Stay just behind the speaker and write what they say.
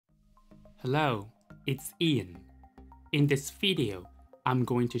Hello, it's Ian. In this video, I'm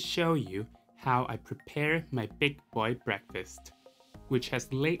going to show you how I prepare my big boy breakfast, which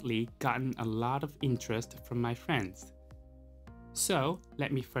has lately gotten a lot of interest from my friends. So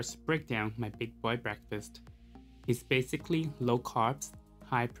let me first break down my big boy breakfast. It's basically low carbs,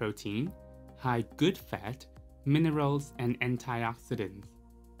 high protein, high good fat, minerals, and antioxidants.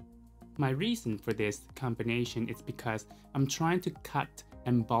 My reason for this combination is because I'm trying to cut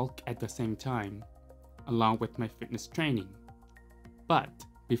and bulk at the same time, along with my fitness training. But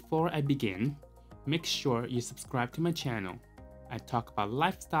before I begin, make sure you subscribe to my channel. I talk about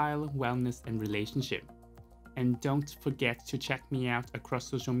lifestyle, wellness, and relationship. And don't forget to check me out across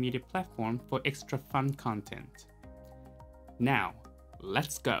social media platforms for extra fun content. Now,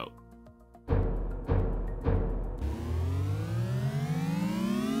 let's go!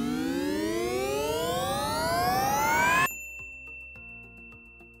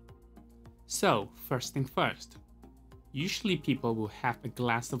 So, first thing first. Usually people will have a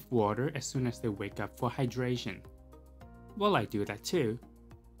glass of water as soon as they wake up for hydration. Well, I do that too,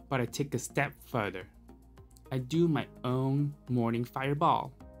 but I take a step further. I do my own morning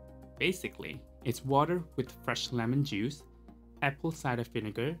fireball. Basically, it's water with fresh lemon juice, apple cider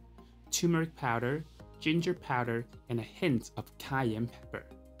vinegar, turmeric powder, ginger powder, and a hint of cayenne pepper.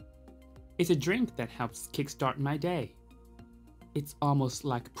 It's a drink that helps kickstart my day. It's almost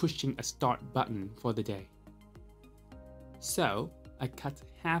like pushing a start button for the day. So, I cut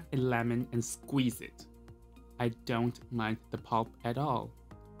half a lemon and squeeze it. I don't mind the pulp at all.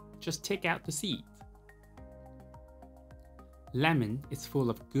 Just take out the seeds. Lemon is full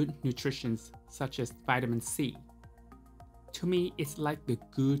of good nutrients such as vitamin C. To me, it's like the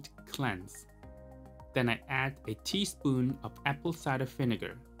good cleanse. Then I add a teaspoon of apple cider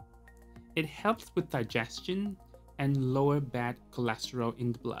vinegar. It helps with digestion and lower bad cholesterol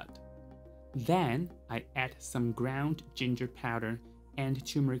in the blood. Then I add some ground ginger powder and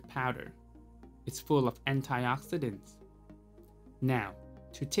turmeric powder. It's full of antioxidants. Now,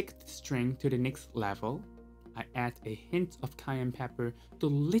 to take the string to the next level, I add a hint of cayenne pepper to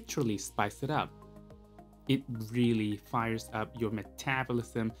literally spice it up. It really fires up your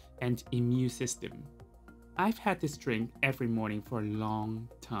metabolism and immune system. I've had this drink every morning for a long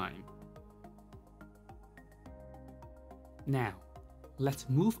time. Now, let's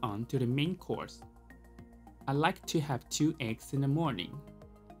move on to the main course. I like to have 2 eggs in the morning,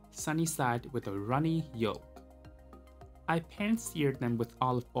 sunny side with a runny yolk. I pan-sear them with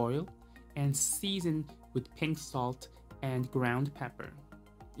olive oil and season with pink salt and ground pepper.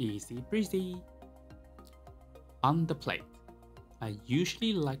 Easy breezy. On the plate, I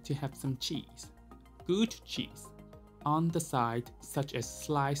usually like to have some cheese, good cheese, on the side such as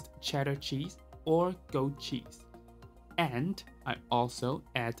sliced cheddar cheese or goat cheese. And I also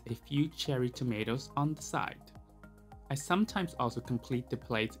add a few cherry tomatoes on the side. I sometimes also complete the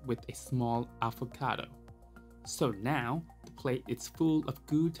plate with a small avocado. So now the plate is full of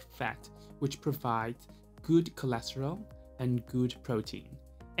good fat, which provides good cholesterol and good protein,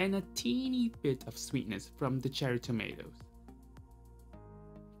 and a teeny bit of sweetness from the cherry tomatoes.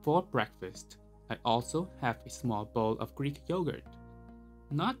 For breakfast, I also have a small bowl of Greek yogurt.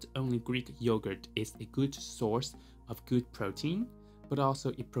 Not only Greek yogurt is a good source of good protein, but also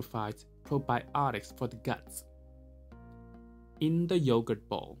it provides probiotics for the guts. In the yogurt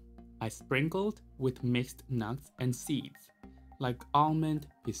bowl, I sprinkled with mixed nuts and seeds, like almond,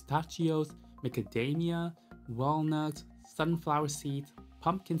 pistachios, macadamia, walnuts, sunflower seeds,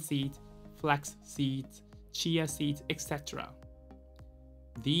 pumpkin seeds, flax seeds, chia seeds, etc.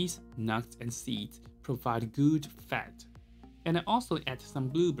 These nuts and seeds provide good fat. And I also add some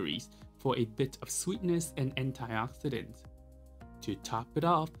blueberries for a bit of sweetness and antioxidants. To top it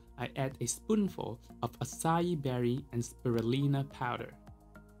off, I add a spoonful of acai berry and spirulina powder.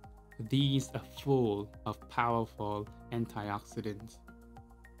 These are full of powerful antioxidants.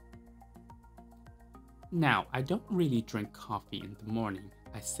 Now, I don't really drink coffee in the morning.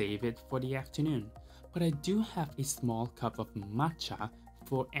 I save it for the afternoon, but I do have a small cup of matcha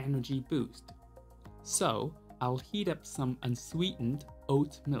for energy boost. So, I'll heat up some unsweetened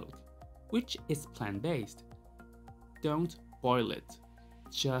oat milk, which is plant-based. Don't boil it,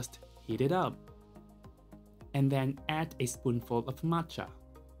 just heat it up. And then add a spoonful of matcha.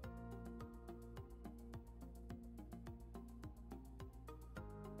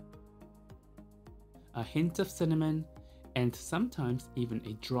 A hint of cinnamon, and sometimes even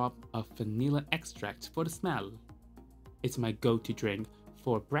a drop of vanilla extract for the smell. It's my go-to drink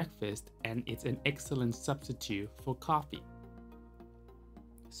for breakfast, and it's an excellent substitute for coffee.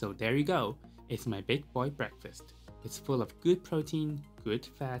 So there you go, it's my big boy breakfast. It's full of good protein, good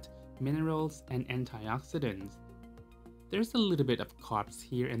fat, minerals, and antioxidants. There's a little bit of carbs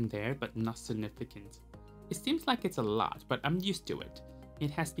here and there, but not significant. It seems like it's a lot, but I'm used to it.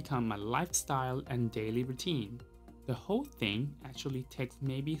 It has become my lifestyle and daily routine. The whole thing actually takes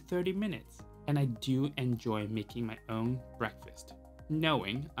maybe 30 minutes, and I do enjoy making my own breakfast,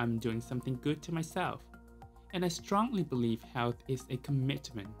 knowing I'm doing something good to myself. And I strongly believe health is a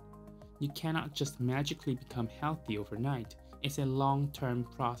commitment. You cannot just magically become healthy overnight. It's a long-term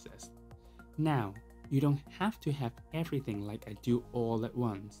process. Now, you don't have to have everything like I do all at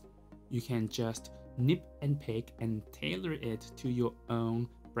once. You can just nip and pick and tailor it to your own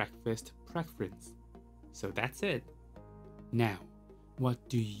breakfast preference. So that's it. Now, what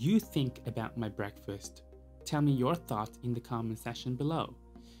do you think about my breakfast? Tell me your thoughts in the comment section below.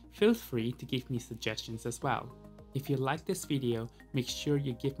 Feel free to give me suggestions as well. If you like this video, make sure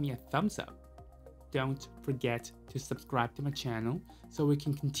you give me a thumbs up. Don't forget to subscribe to my channel so we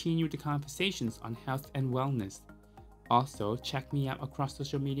can continue the conversations on health and wellness. Also, check me out across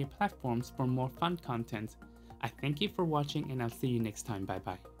social media platforms for more fun content. I thank you for watching and I'll see you next time. Bye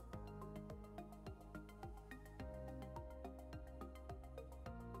bye.